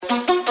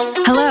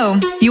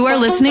You are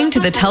listening to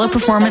the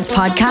Teleperformance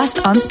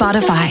Podcast on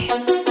Spotify.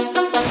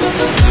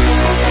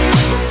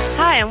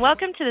 Hi, and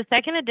welcome to the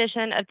second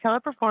edition of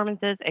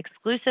Teleperformance's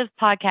exclusive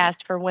podcast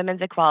for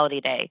Women's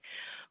Equality Day.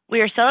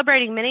 We are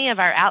celebrating many of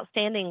our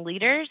outstanding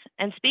leaders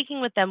and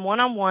speaking with them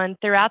one-on-one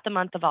throughout the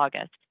month of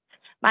August.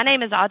 My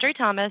name is Audrey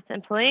Thomas,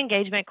 Employee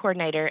Engagement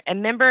Coordinator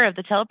and member of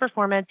the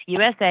Teleperformance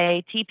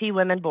USA TP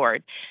Women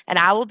Board, and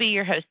I will be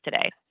your host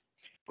today.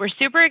 We're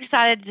super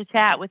excited to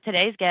chat with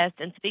today's guest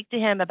and speak to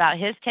him about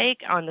his take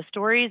on the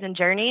stories and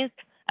journeys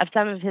of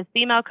some of his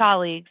female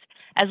colleagues,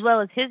 as well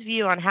as his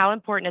view on how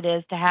important it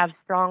is to have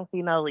strong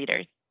female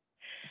leaders.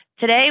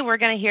 Today, we're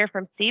going to hear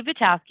from Steve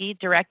Butowski,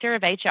 Director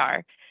of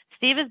HR.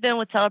 Steve has been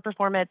with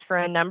Teleperformance for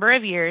a number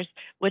of years,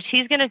 which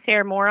he's going to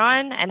share more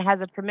on and has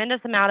a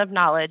tremendous amount of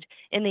knowledge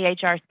in the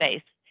HR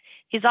space.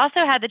 He's also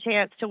had the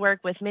chance to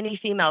work with many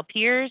female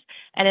peers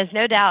and has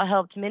no doubt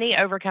helped many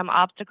overcome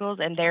obstacles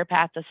in their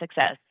path to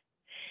success.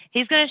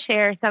 He's going to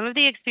share some of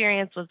the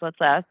experiences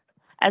with us,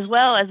 as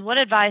well as what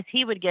advice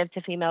he would give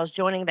to females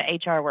joining the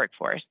HR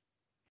workforce.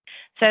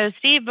 So,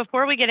 Steve,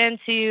 before we get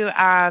into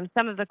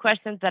some of the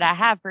questions that I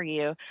have for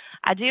you,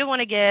 I do want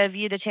to give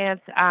you the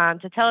chance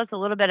to tell us a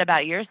little bit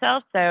about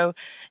yourself. So,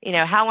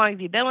 how long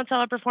have you been with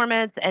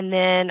Teleperformance? And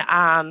then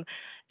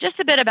just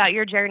a bit about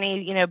your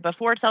journey,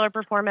 before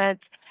Teleperformance,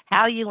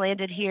 how you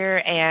landed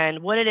here,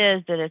 and what it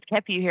is that has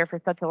kept you here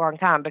for such a long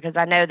time, because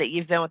I know that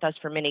you've been with us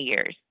for many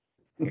years.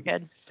 You're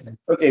good.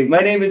 Okay, my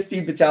name is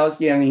Steve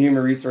Butowski. I'm the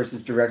Human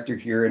Resources Director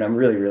here, and I'm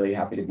really, really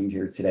happy to be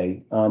here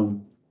today.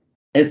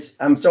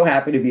 I'm so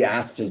happy to be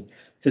asked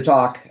to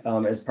talk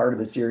as part of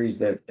the series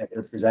that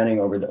we're presenting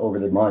over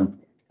the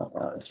month.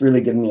 It's really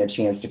given me a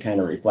chance to kind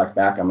of reflect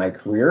back on my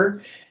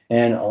career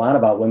and a lot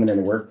about women in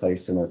the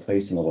workplace and their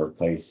place in the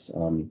workplace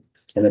in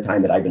the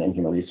time that I've been in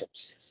human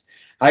resources.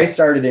 I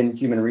started in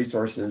human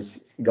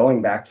resources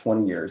going back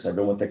 20 years. I've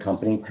been with the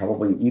company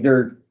probably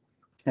either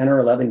 10 or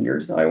 11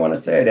 years now, I want to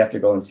say. I'd have to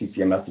go in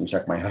CCMS and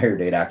check my hire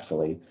date,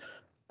 actually.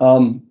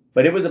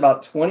 But it was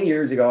about 20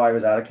 years ago. I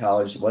was out of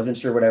college, wasn't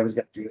sure what I was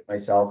going to do with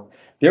myself.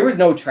 There was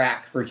no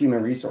track for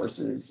human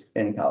resources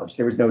in college.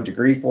 There was no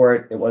degree for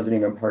it. It wasn't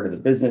even part of the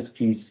business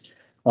piece.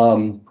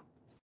 And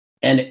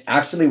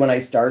actually, when I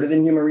started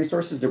in human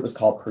resources, it was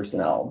called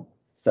personnel.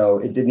 So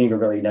it didn't even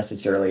really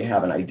necessarily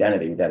have an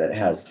identity that it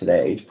has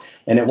today.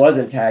 And it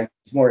wasn't tagged.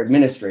 It's more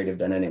administrative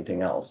than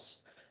anything else.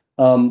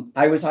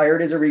 I was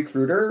hired as a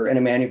recruiter in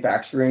a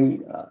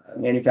manufacturing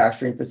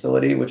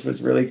facility, which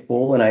was really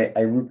cool. And I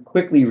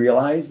quickly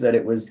realized that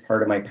it was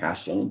part of my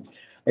passion.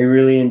 I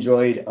really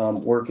enjoyed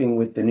working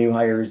with the new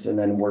hires and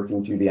then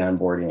working through the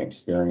onboarding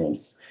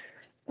experience.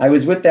 I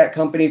was with that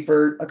company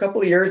for a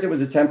couple of years. It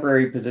was a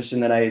temporary position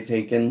that I had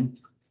taken.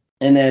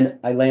 And then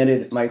I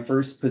landed my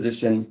first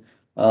position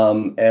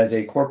as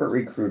a corporate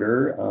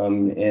recruiter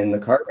in the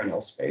car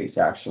rental space,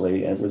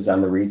 actually. It was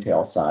on the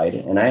retail side.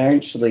 And I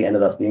actually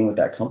ended up being with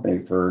that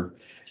company for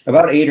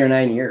about 8 or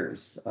 9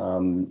 years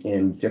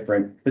in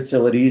different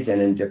facilities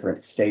and in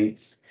different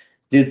states.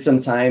 Did some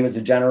time as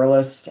a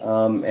generalist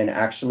and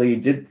actually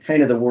did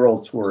kind of the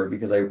world tour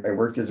because I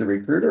worked as a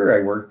recruiter.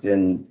 I worked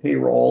in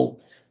payroll.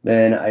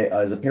 Then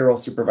as a payroll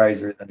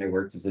supervisor, then I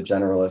worked as a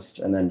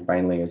generalist. And then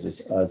finally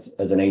as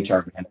an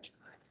HR manager.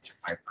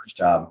 My first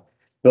job,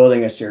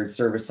 building a shared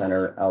service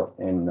center out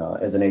in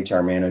as an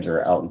HR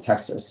manager out in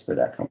Texas for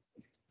that company.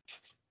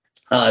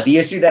 The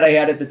issue that I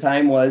had at the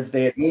time was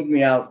they had moved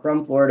me out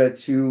from Florida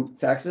to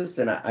Texas,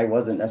 and I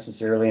wasn't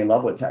necessarily in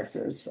love with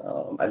Texas.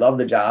 I loved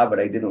the job, but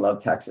I didn't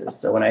love Texas.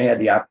 So when I had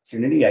the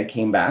opportunity, I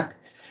came back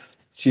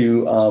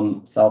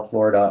to South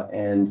Florida,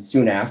 and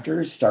soon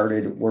after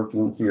started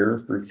working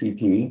here for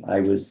TP. I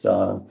was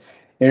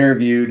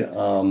interviewed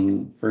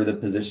for the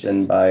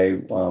position by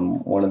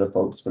one of the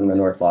folks from the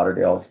North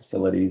Lauderdale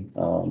facility.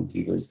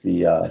 He was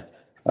the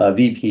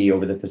VP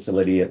over the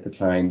facility at the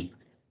time.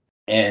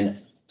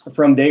 And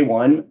from day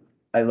one,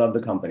 I love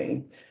the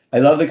company.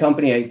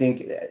 I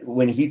think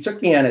when he took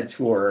me on a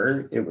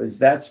tour,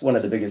 that's one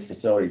of the biggest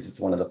facilities. It's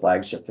one of the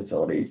flagship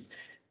facilities.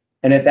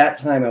 And at that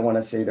time, I want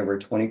to say there were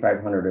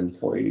 2,500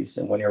 employees.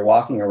 And when you're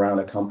walking around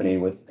a company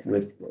with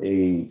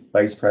a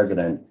vice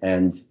president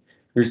and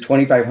there's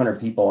 2,500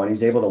 people and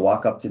he's able to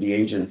walk up to the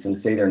agents and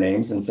say their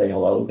names and say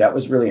hello, that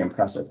was really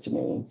impressive to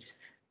me.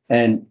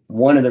 And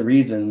one of the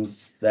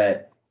reasons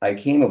that I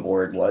came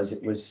aboard was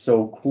it was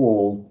so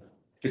cool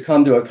to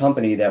come to a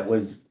company that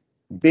was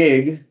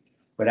big,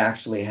 but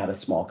actually had a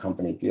small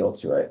company feel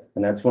to it.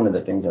 And that's one of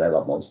the things that I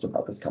love most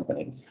about this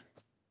company.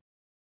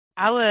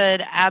 I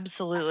would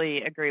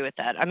absolutely agree with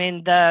that. I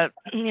mean, I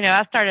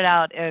started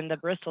out in the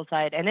Bristol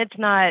site, and it's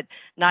not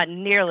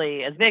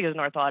nearly as big as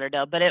North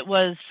Lauderdale, but it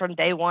was from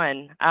day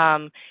one.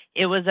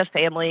 It was a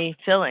family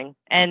feeling,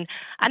 and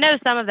I know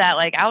some of that.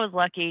 Like I was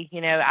lucky,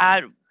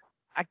 I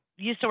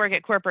used to work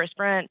at Corporate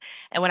Sprint,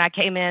 and when I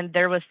came in,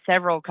 there was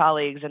several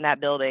colleagues in that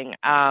building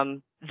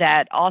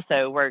that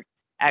also worked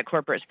at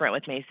Corporate Sprint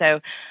with me. So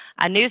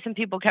I knew some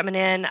people coming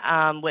in,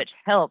 which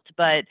helped,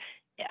 but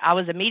I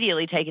was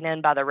immediately taken in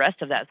by the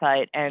rest of that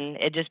site, and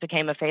it just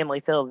became a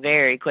family feel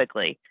very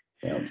quickly.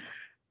 Yeah.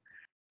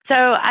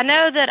 So I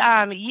know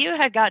that you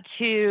had got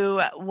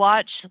to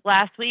watch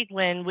last week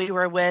when we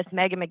were with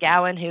Megan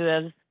McGowan, who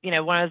is,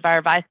 one of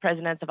our vice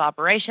presidents of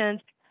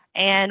operations.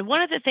 And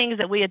one of the things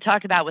that we had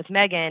talked about with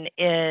Megan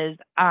is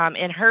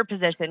in her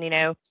position,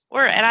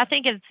 and I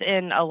think it's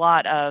in a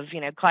lot of,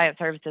 client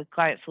services,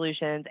 client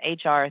solutions,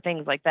 HR,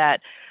 things like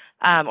that,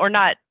 or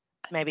not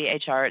maybe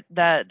HR.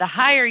 The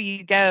higher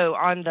you go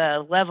on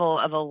the level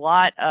of a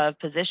lot of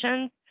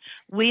positions,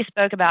 we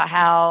spoke about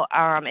how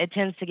it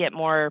tends to get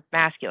more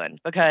masculine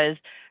because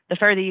the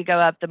further you go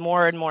up, the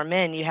more and more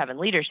men you have in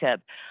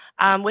leadership,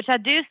 which I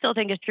do still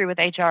think is true with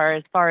HR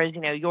as far as,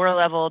 your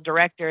level,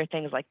 director,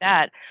 things like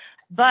that.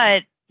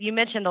 But you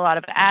mentioned a lot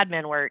of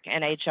admin work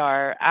in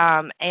HR.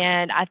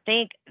 And I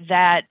think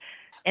that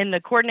in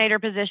the coordinator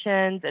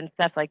positions and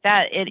stuff like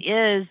that, it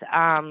is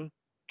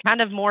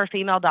kind of more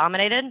female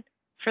dominated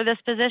for this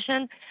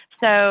position.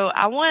 So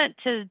I want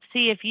to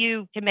see if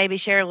you can maybe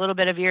share a little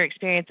bit of your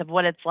experience of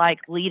what it's like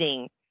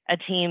leading a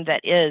team that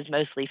is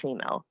mostly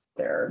female.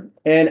 There.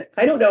 And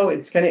I don't know,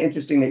 it's kind of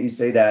interesting that you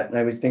say that. And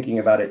I was thinking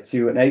about it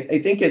too. And I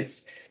think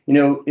it's,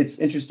 it's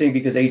interesting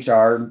because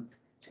HR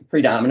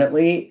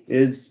predominantly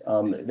is,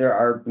 there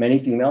are many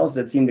females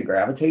that seem to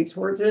gravitate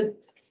towards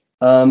it.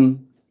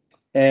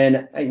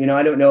 And,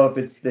 I don't know if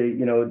it's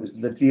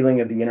the feeling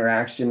of the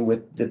interaction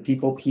with the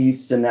people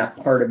piece and that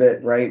part of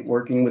it, right?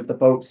 Working with the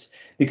folks,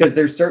 because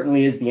there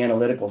certainly is the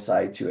analytical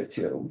side to it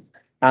too.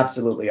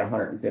 Absolutely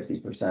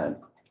 150%.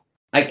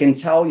 I can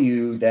tell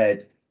you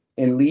that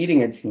in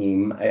leading a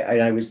team,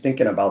 I was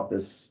thinking about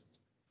this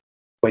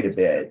quite a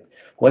bit.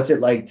 What's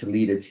it like to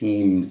lead a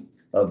team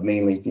of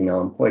mainly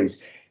female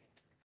employees?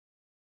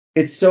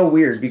 It's so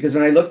weird because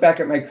when I look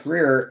back at my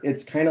career,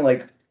 it's kind of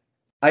like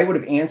I would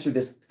have answered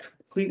this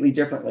completely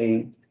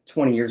differently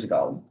 20 years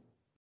ago.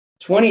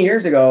 20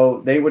 years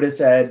ago, they would have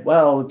said,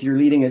 well, if you're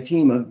leading a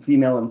team of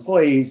female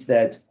employees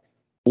that,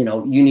 you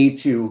need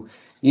to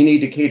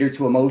cater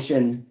to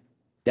emotion.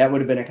 That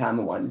would have been a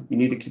common one. You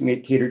need to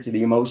cater to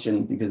the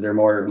emotion because they're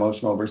more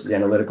emotional versus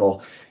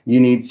analytical. You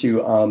need to,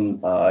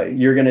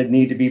 you're going to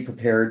need to be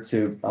prepared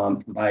to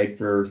provide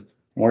for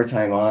more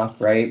time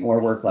off, right?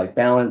 More work-life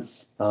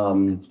balance.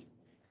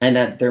 And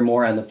that they're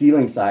more on the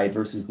feeling side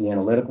versus the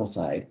analytical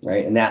side,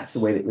 right? And that's the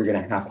way that you're going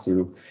to have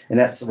to, and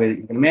that's the way that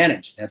you're going to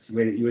manage. That's the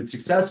way that you would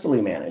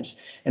successfully manage.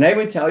 And I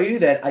would tell you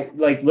that I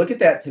look at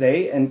that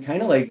today and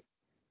kind of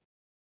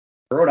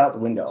throw it out the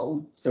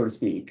window, so to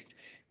speak.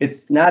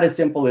 It's not as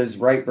simple as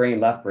right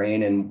brain, left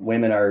brain, and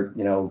women are,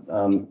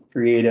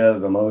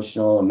 creative,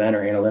 emotional, and men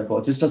are analytical.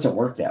 It just doesn't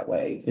work that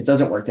way. It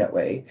doesn't work that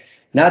way.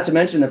 Not to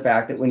mention the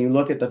fact that when you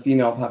look at the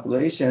female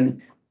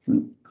population,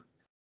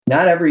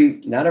 not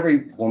every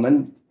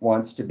woman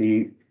wants to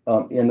be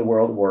in the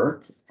world of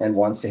work and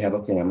wants to have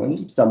a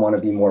family. Some want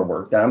to be more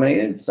work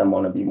dominated. Some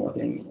want to be more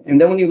family.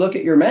 And then when you look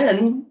at your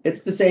men,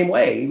 it's the same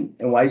way.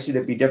 And why should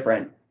it be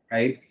different,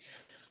 right?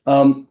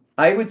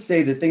 I would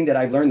say the thing that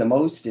I've learned the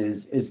most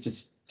is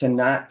just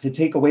to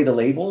take away the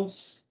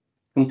labels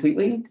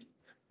completely,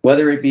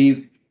 whether it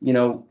be,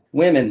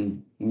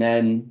 women,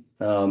 men,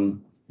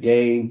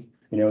 gay,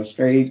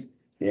 straight,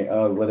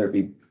 whether it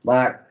be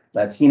Black,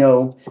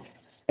 Latino,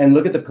 and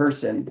look at the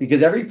person,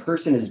 because every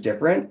person is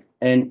different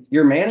and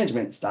your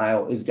management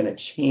style is going to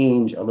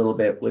change a little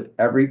bit with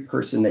every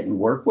person that you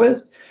work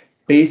with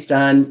based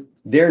on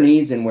their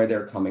needs and where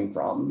they're coming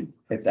from,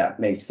 if that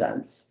makes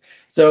sense.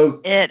 So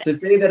to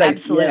say that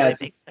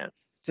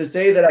to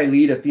say that I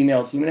lead a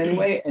female team in any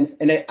way,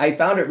 and I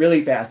found it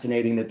really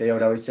fascinating that they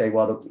would always say,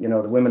 well,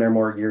 the women are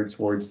more geared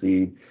towards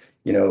the,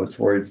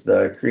 towards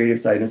the creative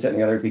side and this and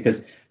the other,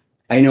 because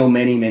I know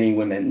many, many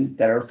women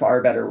that are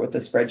far better with the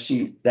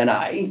spreadsheet than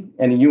I,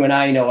 and you and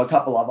I know a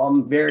couple of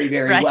them very,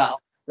 very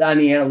well on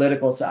the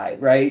analytical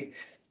side, right?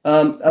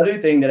 Other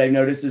thing that I've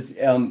noticed is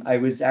I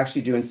was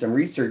actually doing some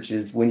research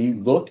is when you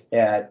look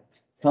at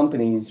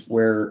companies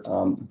where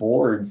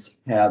boards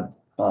have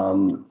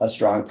a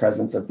strong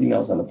presence of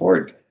females on the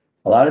board,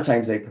 a lot of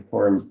times they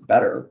perform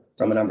better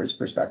from a numbers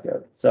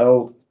perspective.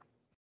 So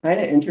kind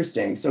of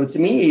interesting. So to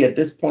me, at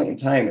this point in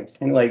time, it's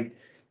kind of like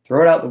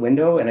throw it out the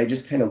window, and I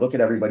just kind of look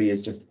at everybody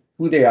as to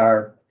who they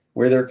are,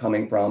 where they're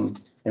coming from,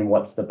 and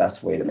what's the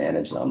best way to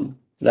manage them.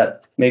 Does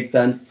that make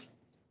sense?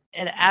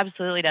 It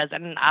absolutely does.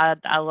 And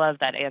I love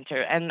that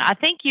answer. And I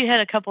think you hit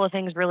a couple of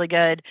things really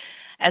good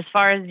as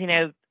far as,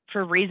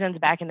 for reasons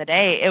back in the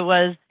day, it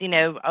was,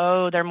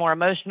 oh, they're more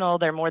emotional,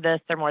 they're more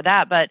this, they're more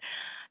that. But,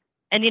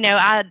 and,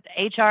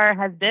 HR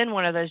has been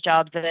one of those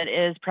jobs that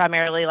is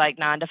primarily like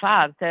 9 to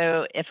 5.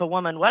 So if a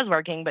woman was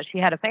working, but she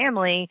had a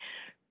family,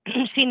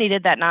 she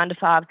needed that 9 to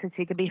 5 because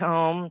she could be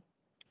home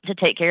to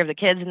take care of the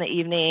kids in the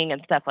evening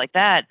and stuff like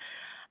that.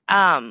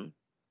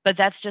 But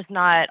that's just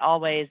not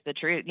always the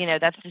truth.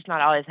 That's just not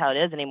always how it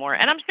is anymore.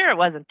 And I'm sure it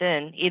wasn't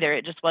then either.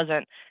 It just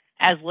wasn't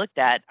as looked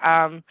at.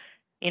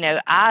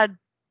 I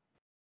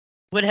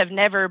would have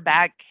never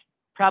back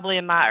probably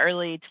in my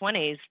early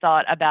 20s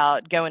thought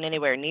about going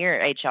anywhere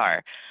near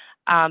HR.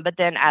 But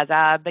then as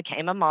I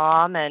became a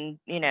mom and,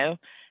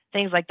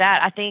 things like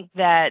that. I think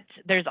that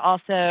there is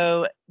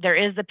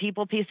the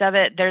people piece of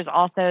it. There's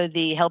also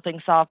the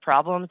helping solve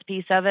problems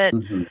piece of it,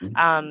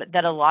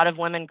 that a lot of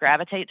women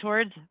gravitate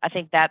towards. I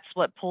think that's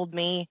what pulled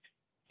me,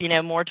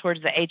 more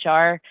towards the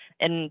HR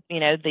and,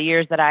 the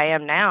years that I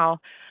am now.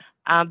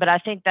 But I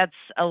think that's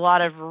a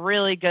lot of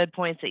really good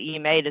points that you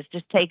made, is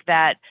just take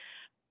that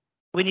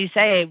when you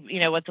say,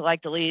 what's it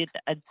like to lead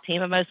a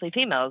team of mostly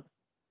females.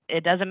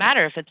 It doesn't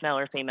matter if it's male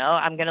or female.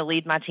 I'm going to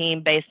lead my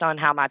team based on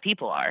how my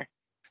people are.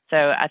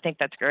 So I think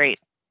that's great.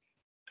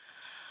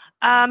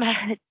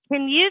 Can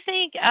you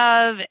think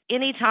of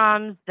any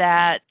times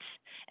that,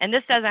 and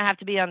this doesn't have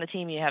to be on the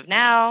team you have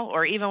now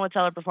or even with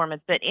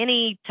Teleperformance, but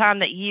any time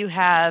that you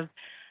have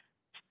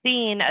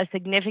seen a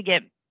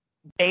significant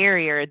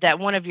barrier that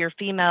one of your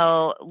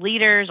female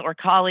leaders or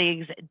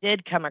colleagues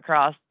did come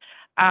across,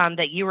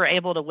 that you were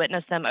able to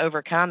witness them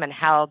overcome and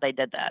how they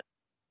did that?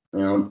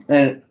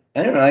 And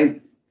I don't know,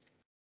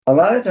 a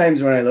lot of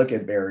times when I look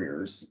at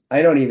barriers,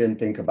 I don't even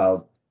think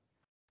about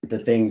the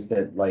things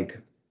that like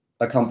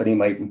a company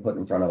might put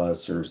in front of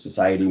us or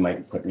society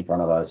might put in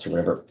front of us or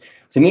whatever.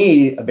 To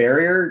me, a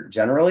barrier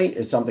generally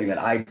is something that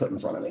I put in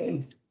front of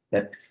me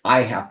that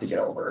I have to get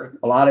over.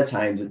 A lot of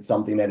times it's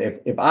something that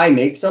if I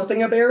make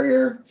something a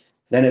barrier,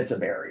 then it's a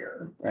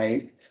barrier,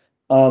 right?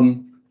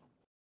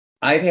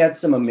 I've had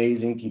some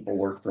amazing people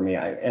work for me,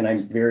 and I'm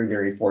very,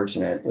 very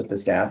fortunate with the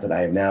staff that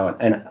I have now.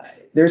 And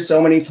there's so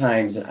many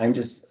times that I'm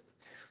just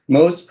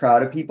most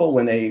proud of people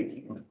when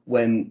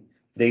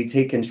they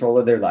take control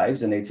of their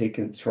lives and they take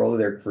control of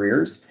their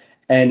careers.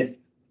 And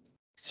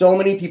so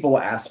many people will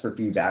ask for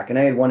feedback. And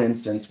I had one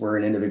instance where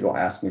an individual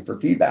asked me for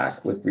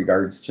feedback with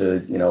regards to,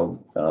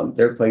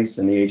 their place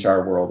in the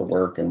HR world of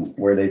work and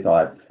where they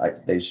thought I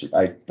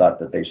thought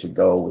that they should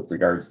go with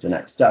regards to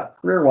next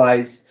step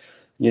career-wise,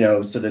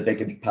 so that they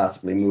could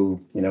possibly move,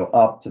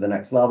 up to the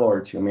next level or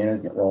to a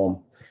management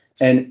role.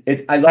 And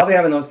I love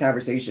having those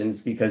conversations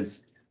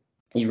because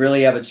you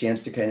really have a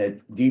chance to kind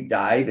of deep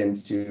dive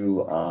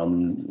into,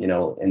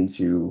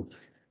 into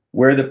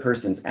where the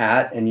person's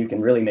at, and you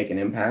can really make an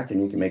impact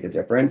and you can make a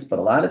difference. But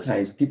a lot of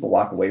times people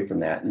walk away from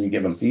that and you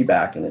give them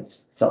feedback and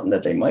it's something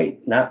that they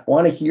might not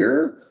want to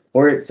hear,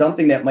 or it's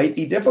something that might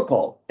be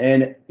difficult.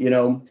 And,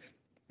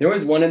 there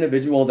was one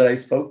individual that I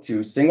spoke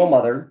to, single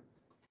mother,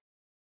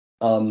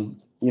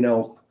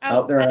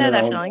 out there on their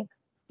own.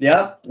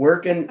 Yeah,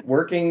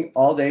 working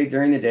all day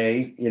during the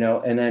day,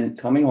 and then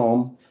coming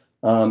home,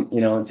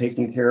 and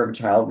taking care of a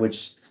child,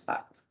 which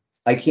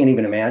I can't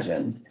even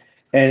imagine.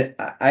 And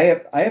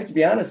I have to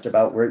be honest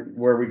about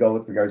where we go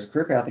with regards to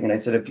career pathing. And I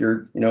said, if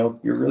you're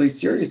really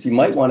serious, you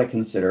might want to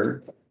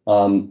consider,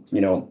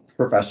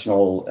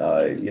 professional,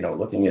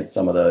 looking at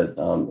some of the,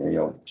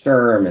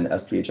 SHRM and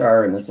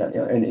SPHR and this,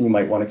 and you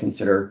might want to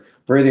consider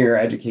furthering your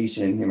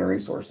education in human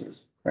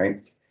resources,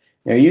 right?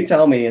 You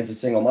tell me as a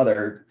single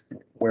mother,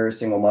 where a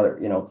single mother,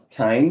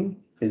 time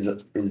is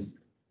a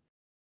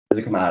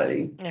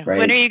commodity, right?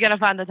 When are you going to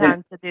find the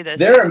time to do this?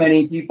 There are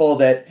many people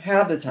that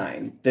have the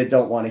time that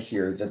don't want to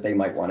hear that they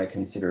might want to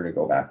consider to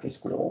go back to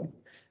school.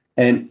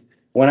 And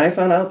when I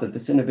found out that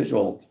this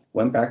individual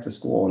went back to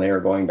school and they were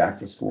going back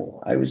to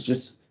school, I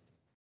was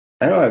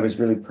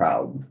really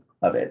proud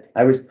of it.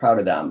 I was proud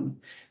of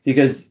them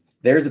because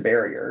there's a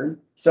barrier.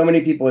 So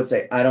many people would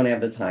say, I don't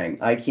have the time.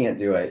 I can't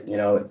do it.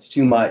 It's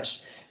too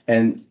much.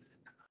 And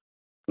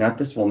not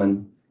this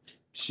woman.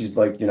 She's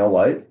like, you know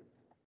what?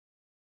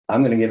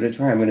 I'm going to give it a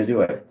try. I'm going to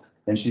do it.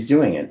 And she's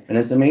doing it. And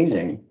it's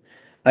amazing.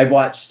 I've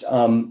watched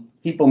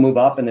people move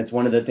up. And it's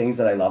one of the things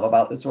that I love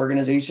about this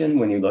organization.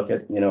 When you look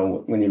at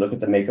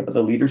the makeup of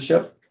the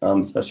leadership,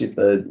 especially at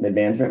the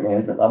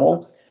management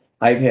level,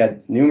 I've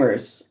had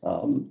numerous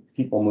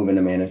people move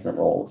into management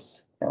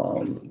roles,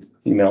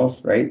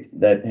 females, right,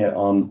 that have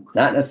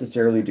not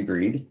necessarily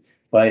degreed,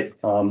 but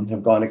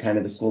have gone to kind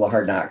of the school of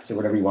hard knocks or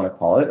whatever you want to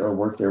call it, or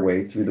worked their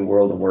way through the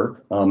world of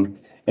work,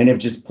 and have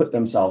just put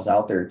themselves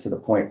out there to the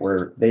point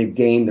where they've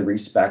gained the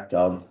respect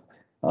of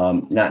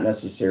not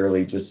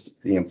necessarily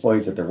just the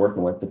employees that they're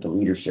working with, but the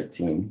leadership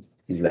team,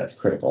 because that's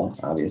critical,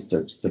 obvious,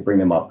 to bring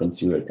them up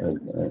into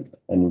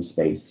a new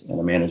space and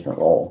a management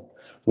role,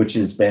 which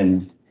has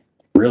been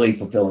really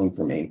fulfilling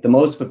for me. The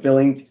most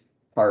fulfilling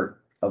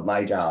part of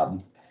my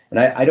job, and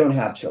I don't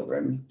have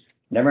children,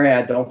 never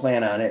had, don't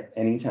plan on it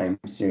anytime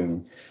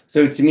soon.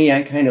 So to me,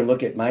 I kind of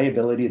look at my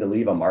ability to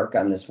leave a mark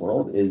on this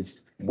world is,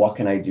 what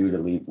can I do to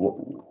leave?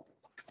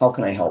 How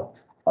can I help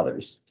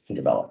others to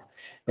develop?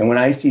 And when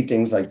I see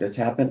things like this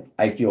happen,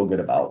 I feel good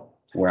about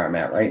where I'm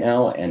at right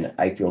now, and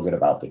I feel good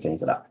about the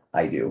things that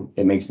I do.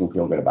 It makes me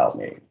feel good about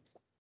me.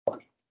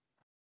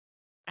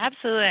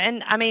 Absolutely.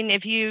 And I mean,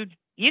 if you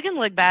can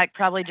look back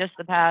probably just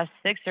the past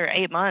 6 or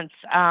 8 months,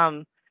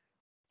 and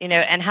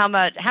how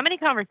many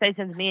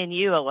conversations me and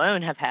you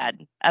alone have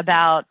had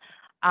about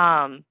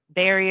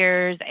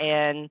barriers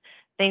and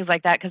things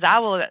like that.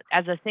 Because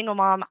as a single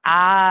mom,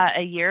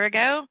 a year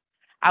ago,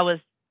 I was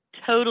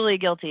totally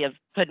guilty of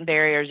putting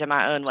barriers in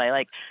my own way.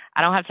 Like,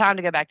 I don't have time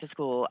to go back to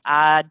school.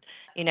 I'm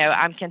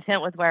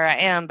content with where I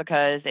am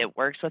because it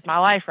works with my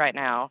life right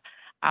now.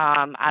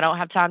 I don't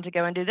have time to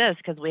go and do this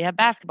because we have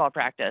basketball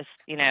practice,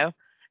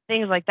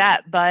 things like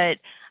that. But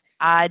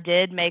I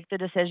did make the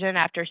decision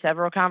after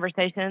several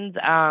conversations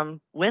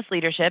with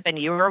leadership, and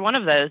you were one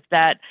of those,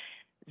 that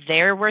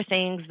there were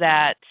things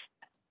that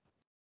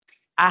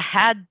I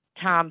had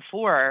time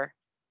for.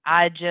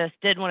 I just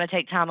didn't want to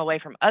take time away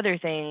from other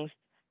things.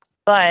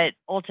 But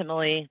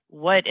ultimately,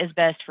 what is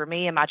best for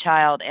me and my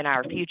child and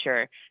our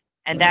future?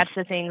 And that's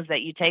the things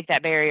that you take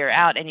that barrier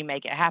out and you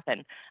make it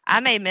happen. I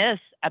may miss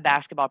a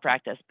basketball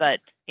practice, but,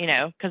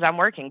 because I'm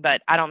working,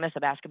 but I don't miss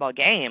a basketball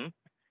game.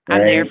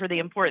 I'm there for the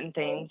important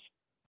things.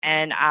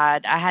 And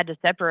I had to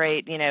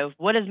separate,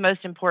 what is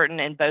most important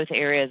in both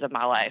areas of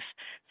my life.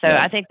 So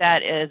I think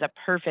that is a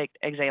perfect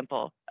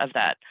example of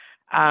that,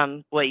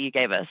 what you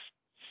gave us.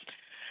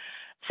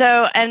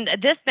 So, and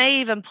this may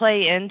even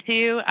play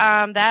into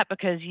that,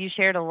 because you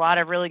shared a lot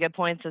of really good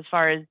points as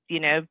far as,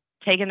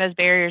 taking those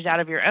barriers out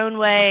of your own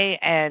way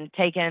and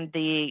taking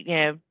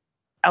the,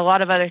 a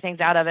lot of other things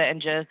out of it,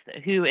 and just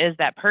who is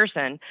that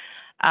person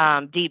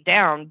deep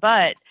down.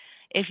 But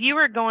if you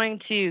were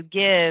going to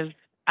give,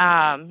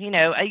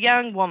 a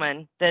young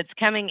woman that's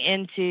coming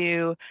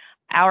into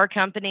our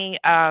company,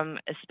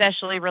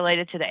 especially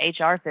related to the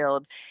HR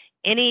field,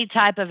 any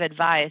type of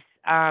advice,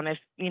 if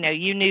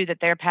you knew that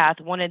their path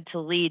wanted to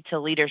lead to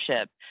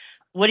leadership,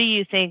 what do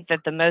you think that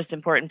the most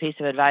important piece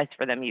of advice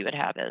for them you would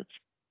have is?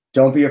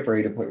 Don't be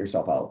afraid to put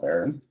yourself out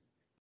there.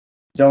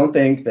 Don't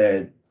think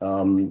that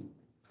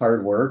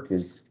hard work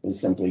is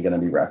simply going to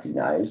be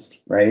recognized,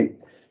 right?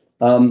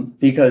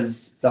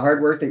 Because the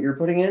hard work that you're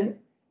putting in,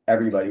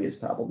 everybody is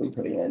probably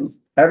putting in.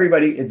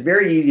 Everybody, it's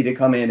very easy to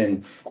come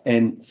in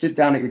and sit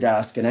down at your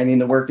desk. And I mean,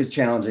 the work is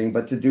challenging,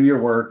 but to do your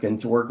work and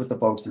to work with the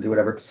folks and do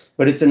whatever.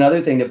 But it's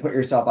another thing to put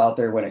yourself out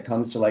there when it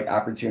comes to like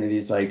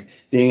opportunities like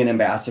being an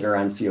ambassador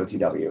on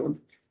COTW,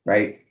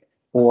 right?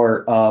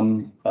 Or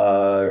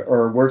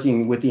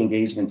working with the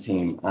engagement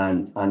team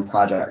on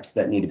projects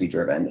that need to be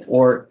driven,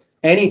 or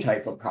any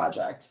type of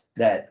project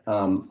that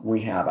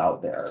we have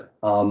out there,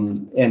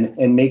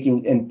 and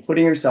making and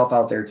putting yourself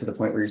out there to the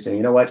point where you're saying,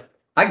 you know what,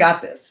 I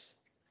got this.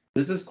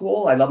 This is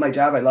cool. I love my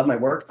job. I love my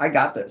work. I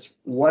got this.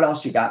 What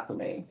else you got for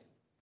me?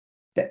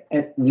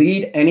 And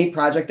lead any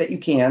project that you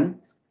can.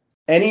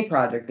 Any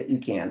project that you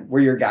can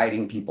where you're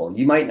guiding people.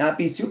 You might not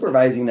be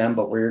supervising them,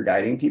 but where you're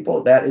guiding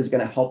people, that is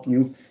going to help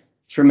you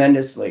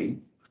tremendously.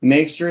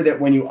 Make sure that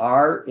when you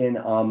are in,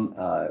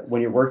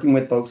 when you're working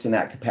with folks in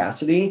that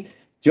capacity,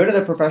 do it at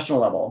a professional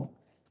level.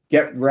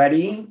 Get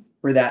ready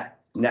for that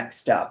next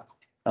step.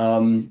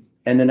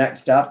 And the next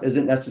step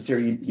isn't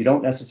necessarily, you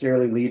don't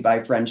necessarily lead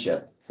by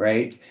friendship,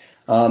 right?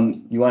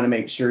 You want to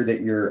make sure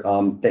that you're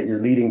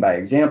leading by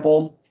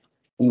example.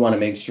 You want to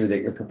make sure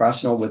that you're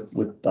professional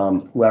with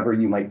whoever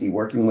you might be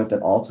working with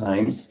at all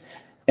times.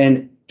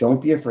 And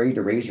don't be afraid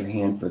to raise your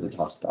hand for the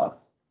tough stuff,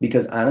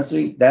 because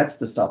honestly, that's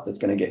the stuff that's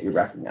going to get you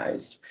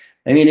recognized.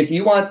 I mean, if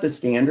you want the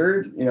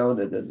standard,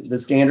 the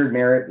standard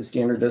merit, the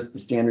standard this, the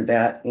standard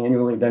that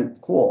annually, then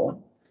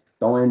cool.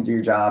 Go in, do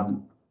your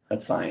job.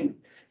 That's fine.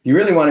 If you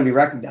really want to be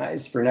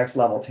recognized for next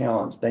level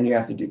talent, then you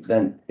have to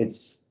then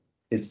it's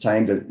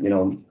time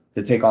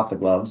to take off the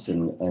gloves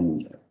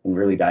and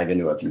really dive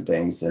into a few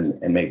things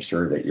and make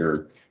sure that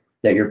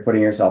you're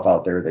putting yourself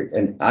out there.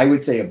 And I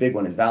would say a big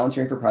one is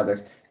volunteering for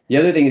projects. The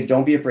other thing is,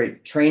 don't be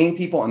afraid. Training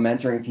people and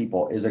mentoring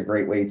people is a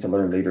great way to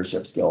learn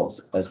leadership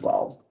skills as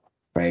well,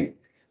 right?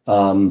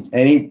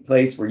 Any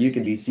place where you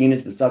can be seen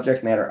as the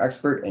subject matter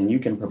expert and you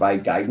can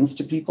provide guidance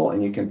to people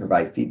and you can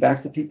provide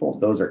feedback to people,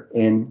 those are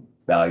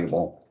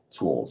invaluable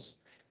tools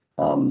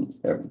for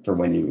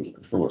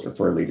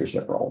a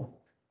leadership role.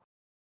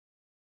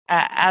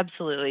 I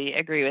absolutely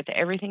agree with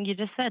everything you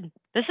just said.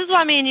 This is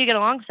why me and you get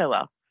along so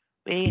well.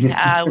 We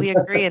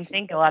agree and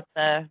think a lot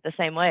the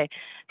same way.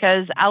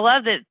 Because I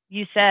love that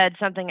you said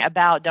something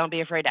about don't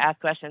be afraid to ask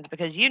questions,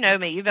 because you know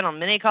me, you've been on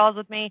many calls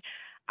with me.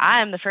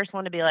 I am the first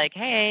one to be like,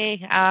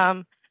 hey,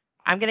 I'm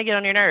going to get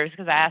on your nerves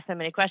because I asked so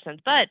many questions.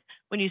 But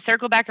when you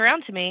circle back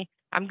around to me,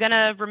 I'm going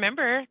to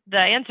remember the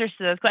answers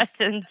to those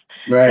questions.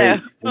 Right,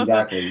 so,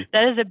 exactly.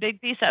 That is a big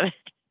piece of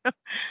it.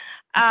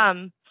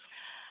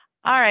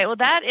 All right. Well,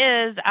 that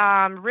is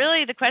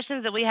really the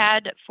questions that we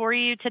had for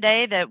you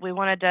today that we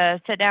wanted to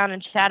sit down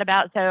and chat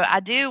about. So I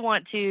do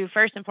want to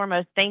first and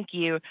foremost thank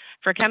you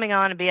for coming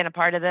on and being a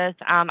part of this.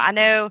 I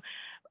know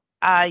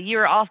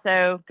you're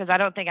also, because I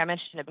don't think I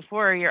mentioned it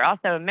before, you're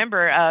also a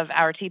member of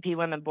our TP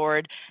Women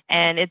Board,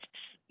 and it's,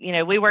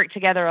 we work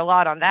together a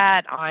lot on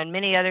that, on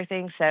many other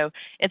things. So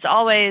it's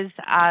always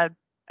a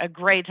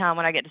great time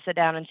when I get to sit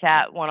down and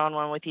chat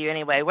one-on-one with you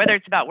anyway, whether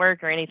it's about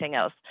work or anything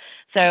else.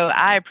 So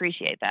I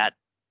appreciate that.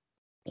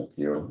 Thank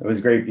you. It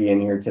was great being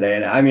here today.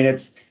 And I mean,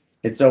 it's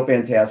so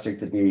fantastic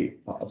to be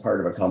a part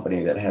of a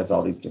company that has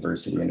all these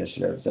diversity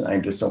initiatives. And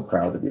I'm just so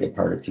proud to be a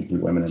part of TP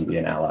Women and be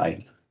an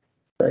ally.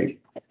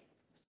 Great.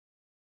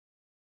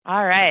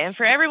 All right. And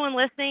for everyone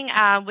listening,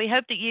 we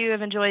hope that you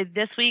have enjoyed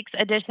this week's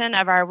edition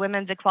of our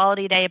Women's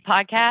Equality Day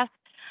podcast.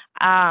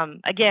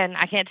 Again,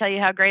 I can't tell you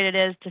how great it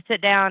is to sit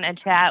down and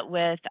chat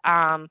with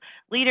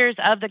leaders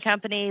of the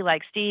company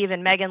like Steve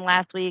and Megan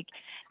last week.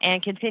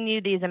 and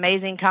continue these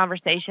amazing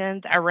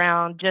conversations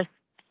around just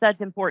such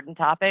important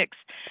topics.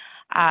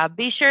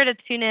 Be sure to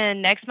tune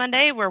in next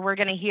Monday, where we're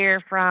going to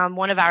hear from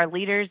one of our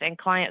leaders in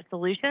client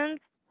solutions,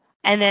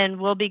 and then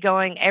we'll be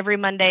going every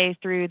Monday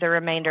through the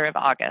remainder of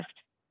August.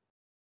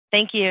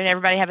 Thank you, and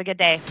everybody have a good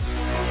day.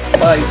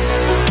 Bye.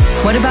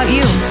 What about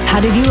you? How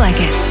did you like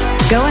it?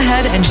 Go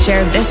ahead and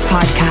share this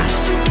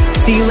podcast.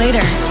 See you later.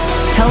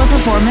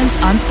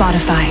 Teleperformance on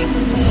Spotify.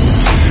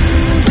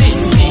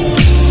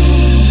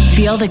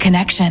 Feel the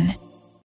connection.